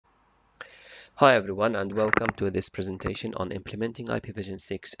Hi everyone, and welcome to this presentation on implementing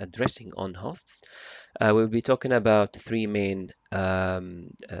IPv6 addressing on hosts. We'll be talking about three main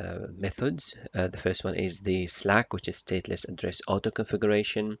methods. The first one is the SLAAC, which is stateless address auto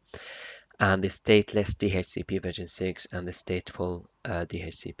configuration, and the stateless DHCP version 6 and the stateful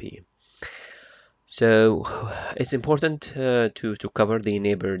DHCP. So it's important to cover the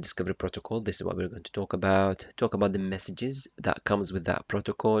neighbor discovery protocol. This is what we're going to talk about. Talk about the messages that comes with that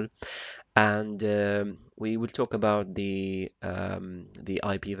protocol, and we will talk about the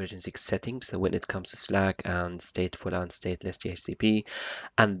IPv6 settings, so when it comes to SLAAC and stateful and stateless DHCP,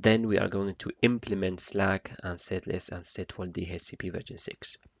 and then we are going to implement SLAAC and stateless and stateful DHCP version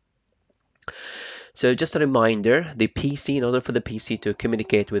 6. So just a reminder, the PC, in order for the PC to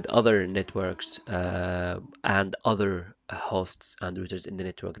communicate with other networks and other hosts and routers in the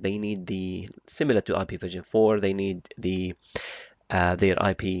network, they need similar to IPv4, they need their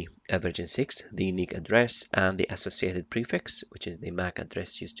IP version 6, the unique address, and the associated prefix, which is the MAC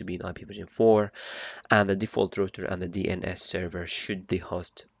address used to be in IPv4, and the default router and the DNS server should the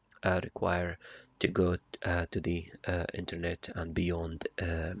host require to go to the internet and beyond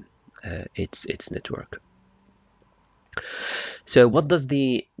its network. So what does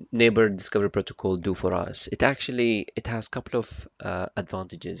the neighbor discovery protocol do for us? It has a couple of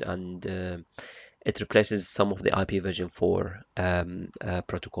advantages, and it replaces some of the IPv4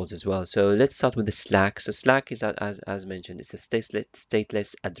 protocols as well. So let's start with the SLAAC. So SLAAC is, as mentioned, it's a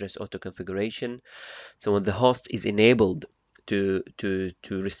stateless address auto configuration. So when the host is enabled to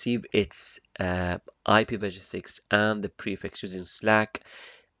receive its IPv6 and the prefix using SLAAC,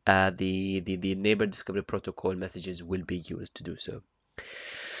 the neighbor discovery protocol messages will be used to do so.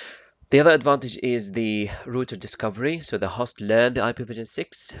 The other advantage is the router discovery. So the host learned the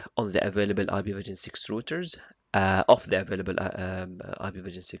IPv6 on the available IPv6 routers of the available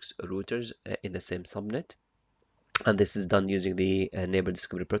IPv6 routers in the same subnet. And this is done using the neighbor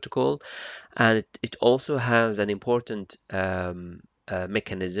discovery protocol. And it also has an important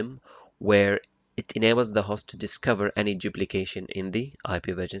mechanism where it enables the host to discover any duplication in the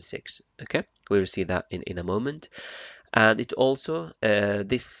IPv6. Okay, we will see that in a moment. And it also,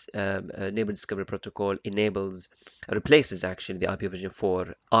 this neighbor discovery protocol replaces actually the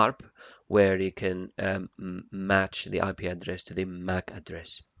IPv4 ARP, where you can match the IP address to the MAC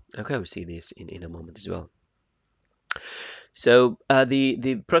address. Okay, we'll see this in a moment as well. So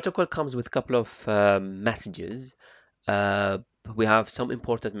the protocol comes with a couple of messages. We have some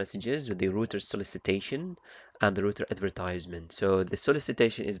important messages with the router solicitation and the router advertisement. So the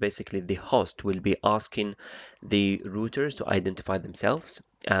solicitation is basically the host will be asking the routers to identify themselves,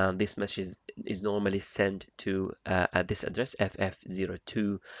 and this message is normally sent to at this address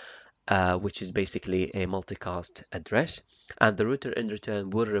FF02, which is basically a multicast address, and the router in return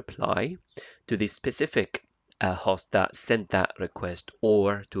will reply to the specific host that sent that request,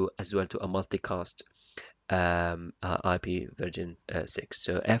 or as well to a multicast IP version 6.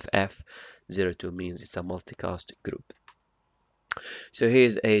 So FF02 means it's a multicast group. So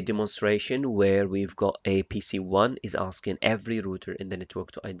here's a demonstration where we've got a PC1 is asking every router in the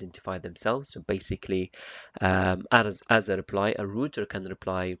network to identify themselves. So basically, as a reply, a router can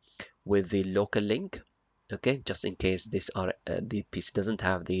reply with the local link. Okay, just in case the PC doesn't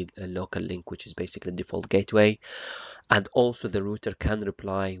have the local link, which is basically the default gateway, and also the router can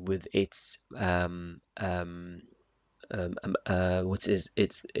reply with its IP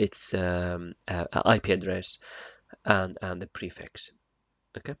address and the prefix.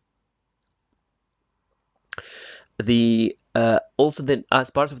 Okay. Also then,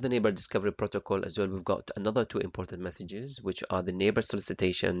 as part of the neighbor discovery protocol as well, we've got another two important messages, which are the neighbor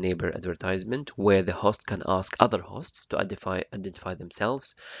solicitation and neighbor advertisement, where the host can ask other hosts to identify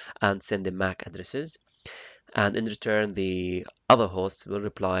themselves and send the MAC addresses. And in return, the other hosts will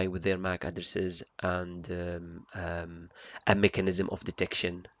reply with their MAC addresses and a mechanism of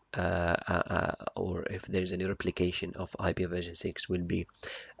detection, or if there's any replication of IPv6 will be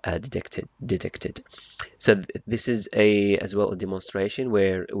detected. So this is as well a demonstration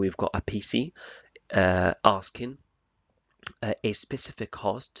where we've got a PC asking a specific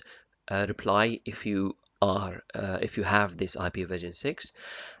host reply if you have this IPv6,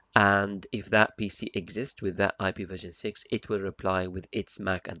 and if that PC exists with that IPv6, it will reply with its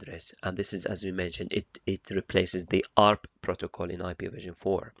MAC address. And this is, as we mentioned, it replaces the ARP protocol in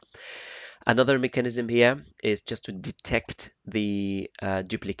IPv4. Another mechanism here is just to detect the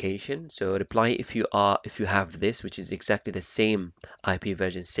duplication. So reply if you have this, which is exactly the same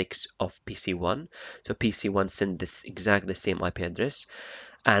IPv6 of PC1. So PC1 send this exactly the same IP address,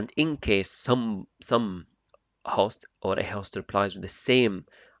 and in case some host or a host replies with the same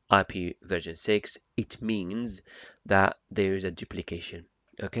IP version 6, it means that there is a duplication.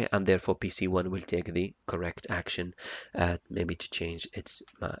 Okay, and therefore PC1 will take the correct action, maybe to change its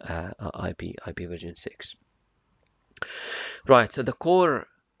IP version 6. Right, so the core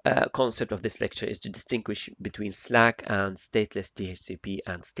concept of this lecture is to distinguish between SLAAC and stateless DHCP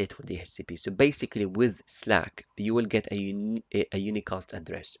and stateful DHCP. So basically with SLAAC, you will get a unicast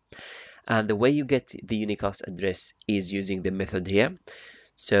address. And the way you get the unicast address is using the method here.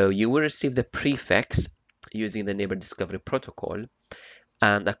 So you will receive the prefix using the neighbor discovery protocol,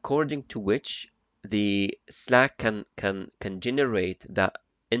 and according to which the SLAAC can generate that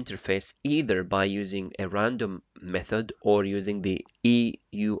interface either by using a random method or using the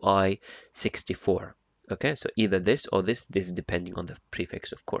EUI64. Okay, so either this or this is depending on the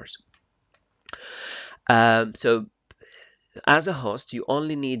prefix, of course. So as a host, you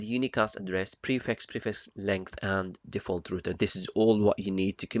only need unicast address, prefix, prefix length, and default router. This is all what you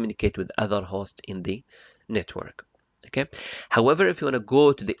need to communicate with other hosts in the network. Okay. However, if you want to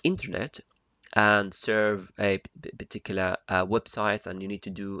go to the internet and serve a particular website, and you need to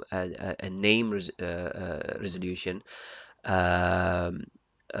do a name resolution,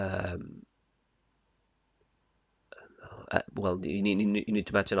 well, you need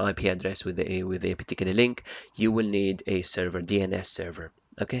to match an IP address with a particular link. You will need a server, DNS server.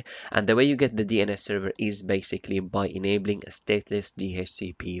 Okay, and the way you get the DNS server is basically by enabling a stateless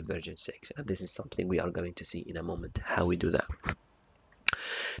DHCP version 6, and this is something we are going to see in a moment how we do that.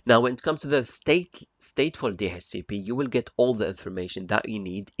 Now, when it comes to the stateful DHCP, you will get all the information that you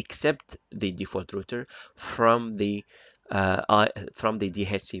need except the default router from the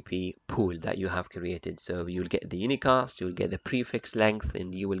DHCP pool that you have created. So you'll get the unicast, you'll get the prefix length,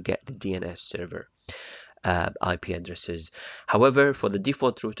 and you will get the DNS server IP addresses. However, for the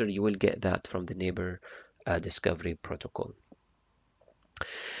default router, you will get that from the neighbor discovery protocol.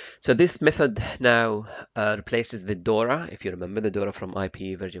 So this method now replaces the DORA, if you remember the DORA from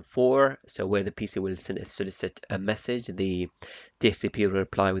IP version 4. So where the PC will solicit a message, the DHCP will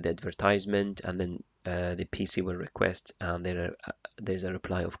reply with the advertisement, and then the PC will request, and there's a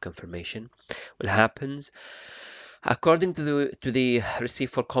reply of confirmation. What happens? According to the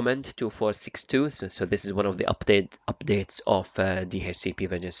receive for comment 2462, so this is one of the updates of DHCP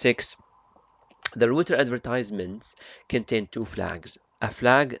version 6. The router advertisements contain two flags. A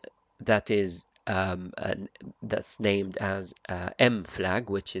flag that is that's named as M flag,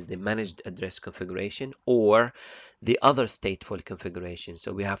 which is the managed address configuration, or the other stateful configuration.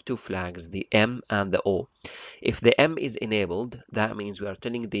 So we have two flags, the M and the O. If the M is enabled, that means we are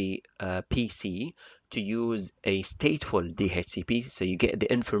telling the PC to use a stateful DHCP, so you get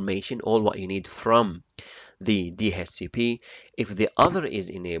the information, all what you need from the DHCP. If the other is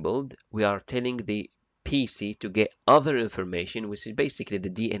enabled, we are telling the PC to get other information, which is basically the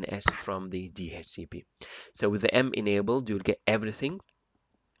DNS from the DHCP. So with the M enabled, you'll get everything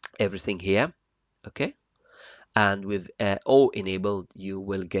here, okay? And with O enabled, you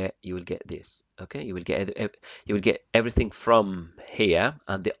will get this, okay? You will get everything from here,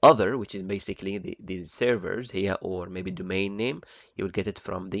 and the other, which is basically the servers here, or maybe domain name, you will get it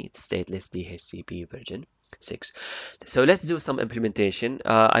from the stateless DHCP version 6. So let's do some implementation.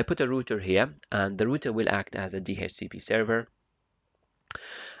 I put a router here, and the router will act as a DHCP server.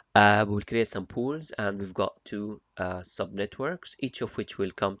 We will create some pools, and we've got two subnetworks, each of which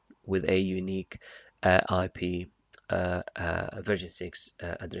will come with a unique IP version 6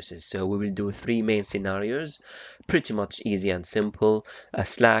 addresses. So we will do three main scenarios, pretty much easy and simple: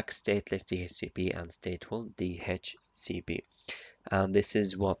 SLAAC, stateless DHCP, and stateful DHCP. And this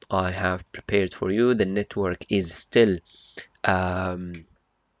is what I have prepared for you. The network is still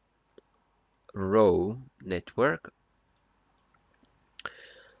row network.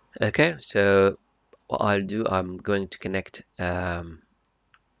 Okay, so what I'll do, I'm going to connect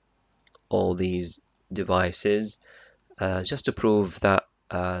all these devices just to prove that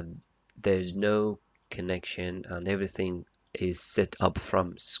there's no connection and everything is set up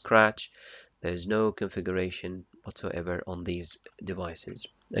from scratch. There's no configuration whatsoever on these devices.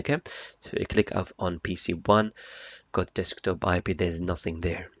 Okay, so you click on PC1, go to desktop IP, there's nothing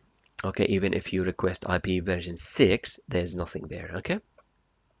there. Okay, even if you request IP version 6, there's nothing there. Okay,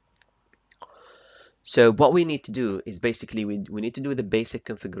 so what we need to do is basically we need to do the basic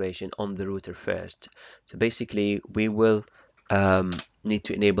configuration on the router first. So basically we will need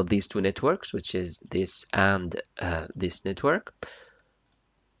to enable these two networks, which is this and this network.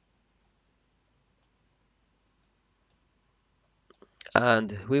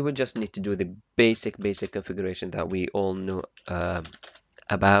 And we will just need to do the basic configuration that we all know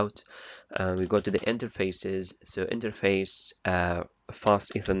about. We go to the interfaces. So interface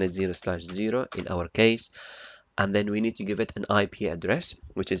fast Ethernet 0/0 in our case, and then we need to give it an IP address,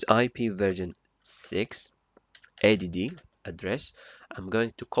 which is IP version 6 ADD address. I'm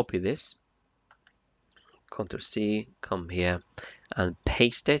going to copy this, Ctrl C, come here and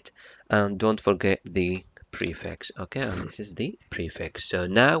paste it, and don't forget the prefix. Okay, and this is the prefix. So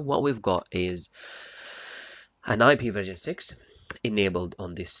now what we've got is an IP version 6 enabled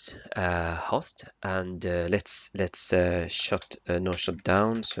on this host, and let's shut no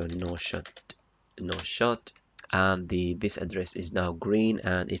shutdown, so no shut, and this address is now green,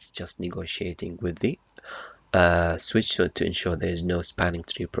 and it's just negotiating with the switch, so to ensure there is no spanning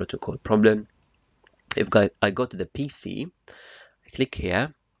tree protocol problem. If I go to the PC, I click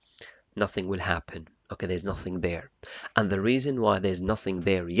here, nothing will happen. Okay, there's nothing there, and the reason why there's nothing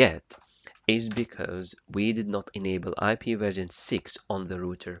there yet is because we did not enable IP version 6 on the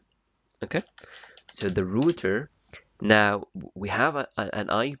router. Okay, so the router, now we have an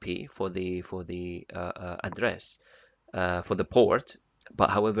IP for the address for the port, but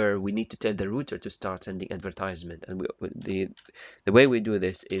however we need to tell the router to start sending advertisement, and the way we do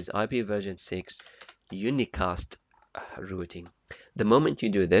this is IP version 6 unicast routing. The moment you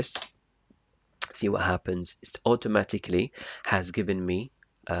do this, see what happens. It automatically has given me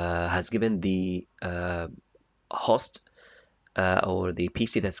the host or the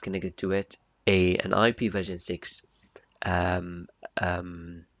PC that's connected to it an IP version 6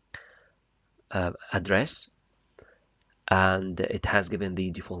 address, and it has given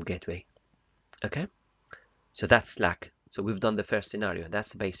the default gateway. Okay, so that's SLAAC. So we've done the first scenario.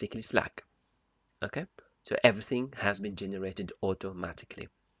 That's basically SLAAC. Okay, so everything has been generated automatically.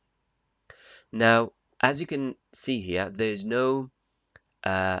 Now, as you can see here, there's no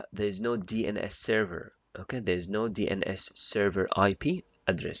DNS server. Okay, there's no DNS server IP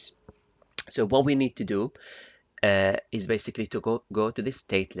address. So what we need to do is basically to go to the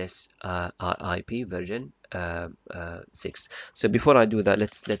stateless IP version 6. So before I do that,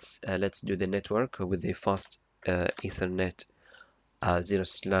 let's do the network with the fast Ethernet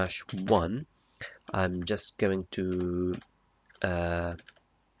 0/1. I'm just going to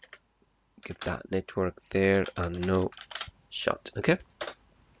give that network there and no shut. Okay,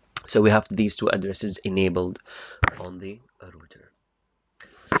 so we have these two addresses enabled on the router.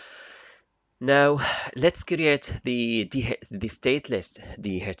 Now let's create the stateless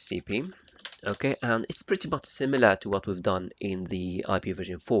DHCP. Okay, and it's pretty much similar to what we've done in the IP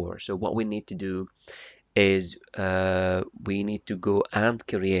version 4. So what we need to do is we need to go and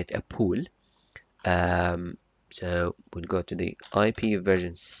create a pool. So we'll go to the IP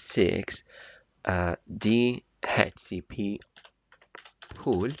version 6 DHCP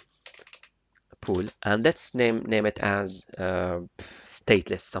pool, and let's name it as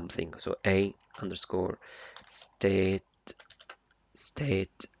stateless something. So a underscore stateless.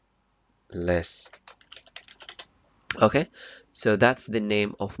 Okay, so that's the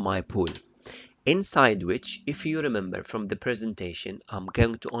name of my pool, inside which, if you remember from the presentation, I'm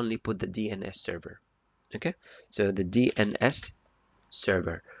going to only put the DNS server. Okay, so the DNS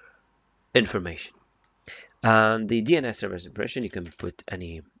server information, and the DNS server information, you can put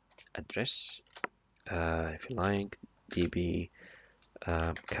any address if you like, db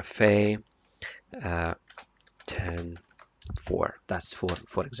cafe 10.4. That's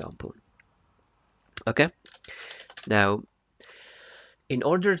for example. Okay, now in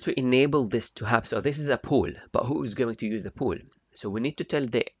order to enable this to happen, so this is a pool, but who is going to use the pool? So we need to tell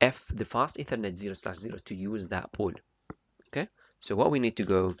the fast Ethernet 0/0 to use that pool. Okay, so what we need to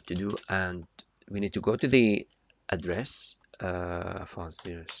go to do, and we need to go to the address fast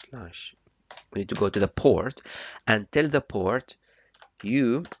 0/ we need to go to the port and tell the port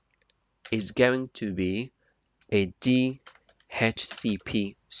you is going to be a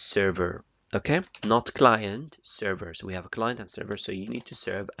DHCP server. Okay, not client, server. So we have a client and server, so you need to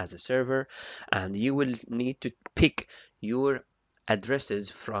serve as a server, and you will need to pick your addresses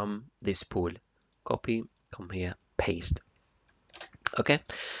from this pool. Copy, come here, paste. Okay,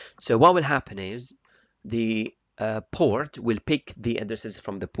 so what will happen is the port will pick the addresses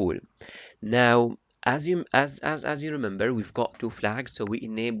from the pool. Now, as you remember, we've got two flags, so we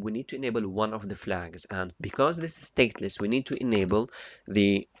need to enable one of the flags, and because this is stateless, we need to enable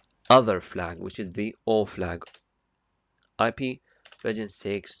the other flag, which is the O flag. IP version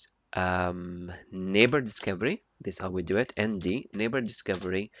 6 neighbor discovery. This is how we do it. ND neighbor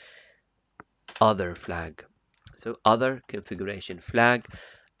discovery other flag. So other configuration flag,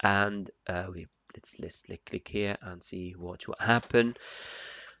 and let's click here and see what will happen.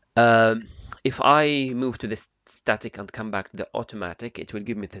 If I move to the static and come back to the automatic, it will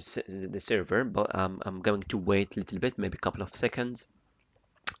give me the server, but I'm going to wait a little bit, maybe a couple of seconds.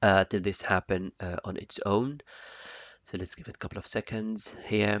 till this happen on its own. So let's give it a couple of seconds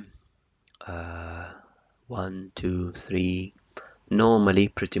here. 1, 2, 3. Normally,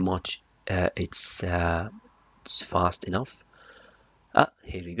 pretty much it's fast enough.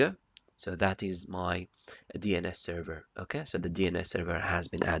 Here we go. So that is my DNS server. Okay, so the DNS server has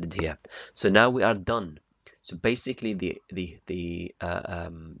been added here. So now we are done. So basically, the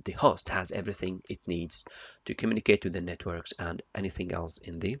host has everything it needs to communicate with the networks and anything else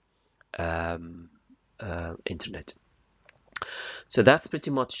in the internet. So that's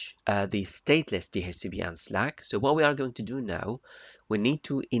pretty much the stateless DHCP and SLAAC. So what we are going to do now, we need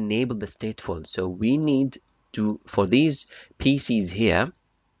to enable the stateful. So we need to, for these PCs here,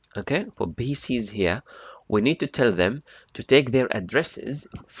 okay, for PCs here, we need to tell them to take their addresses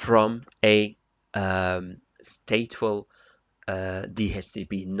from a stateful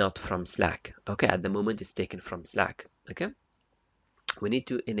DHCP, not from SLAAC. Okay, at the moment it's taken from SLAAC. Okay, we need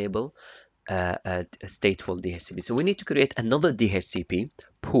to enable a stateful DHCP. So we need to create another DHCP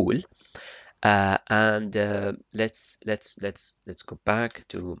pool, and let's go back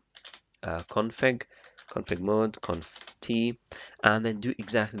to config mode conf t, and then do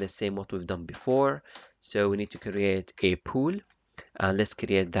exactly the same what we've done before. So we need to create a pool, and let's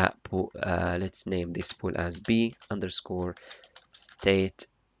create that pool. Let's name this pool as b underscore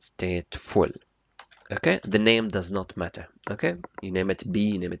stateful. Okay, the name does not matter. Okay, you name it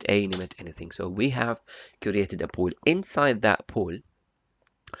b, you name it a, you name it anything. So we have created a pool. Inside that pool,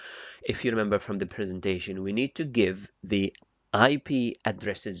 if you remember from the presentation, we need to give the IP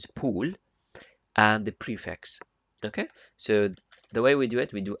addresses pool and the prefix. Okay, so the way we do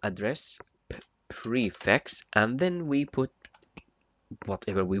it, we do address prefix, and then we put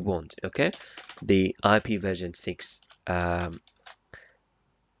whatever we want. Okay, the IP version 6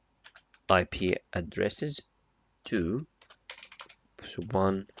 IP addresses 2, so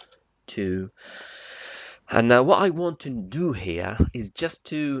 1, 2. And now what I want to do here is just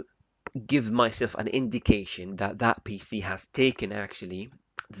to give myself an indication that that PC has taken actually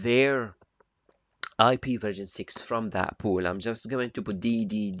their IP version 6 from that pool. I'm just going to put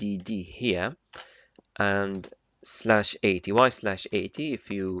DDDD here and /80. Why /80? If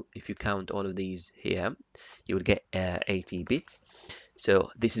you count all of these here, you will get 80 bits.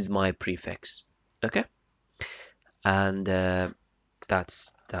 So this is my prefix. Okay, and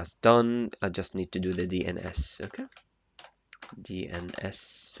that's done. I just need to do the DNS. Okay, DNS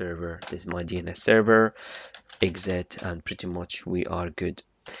server. This is my DNS server. Exit, and pretty much we are good.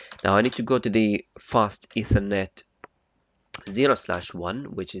 Now I need to go to the fast Ethernet 0/1,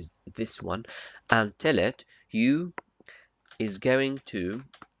 which is this one, and tell it you is going to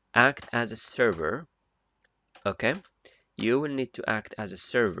act as a server. Okay, you will need to act as a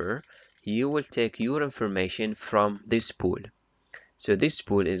server. You will take your information from this pool. So this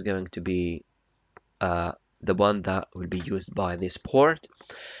pool is going to be the one that will be used by this port.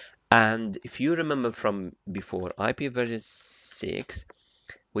 And if you remember from before, IP version 6,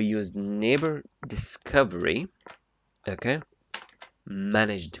 we used neighbor discovery, okay,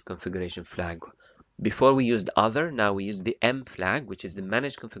 managed configuration flag. Before we used other, now we use the M flag, which is the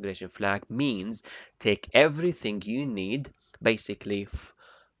managed configuration flag, means take everything you need, basically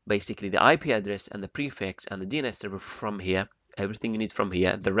the IP address and the prefix and the DNS server from here, everything you need from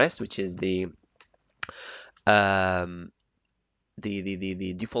here. The rest, which is the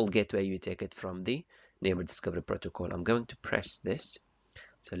default gateway, you take it from the neighbor discovery protocol. I'm going to press this.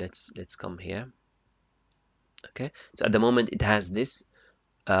 So let's come here. Okay, so at the moment it has this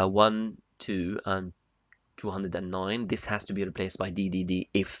 1, 2, and 209. This has to be replaced by DDD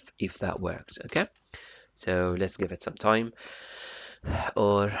if that works. Okay, so let's give it some time,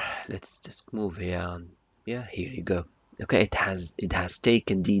 or let's just move here, and yeah, here you go. Okay, it has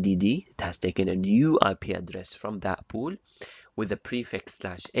taken DDD. It has taken a new IP address from that pool with the prefix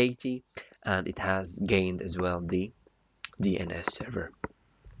 /80, and it has gained as well the DNS server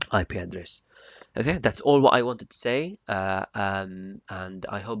IP address. Okay, that's all what I wanted to say, and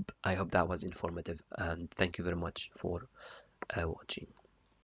I hope that was informative, and thank you very much for watching.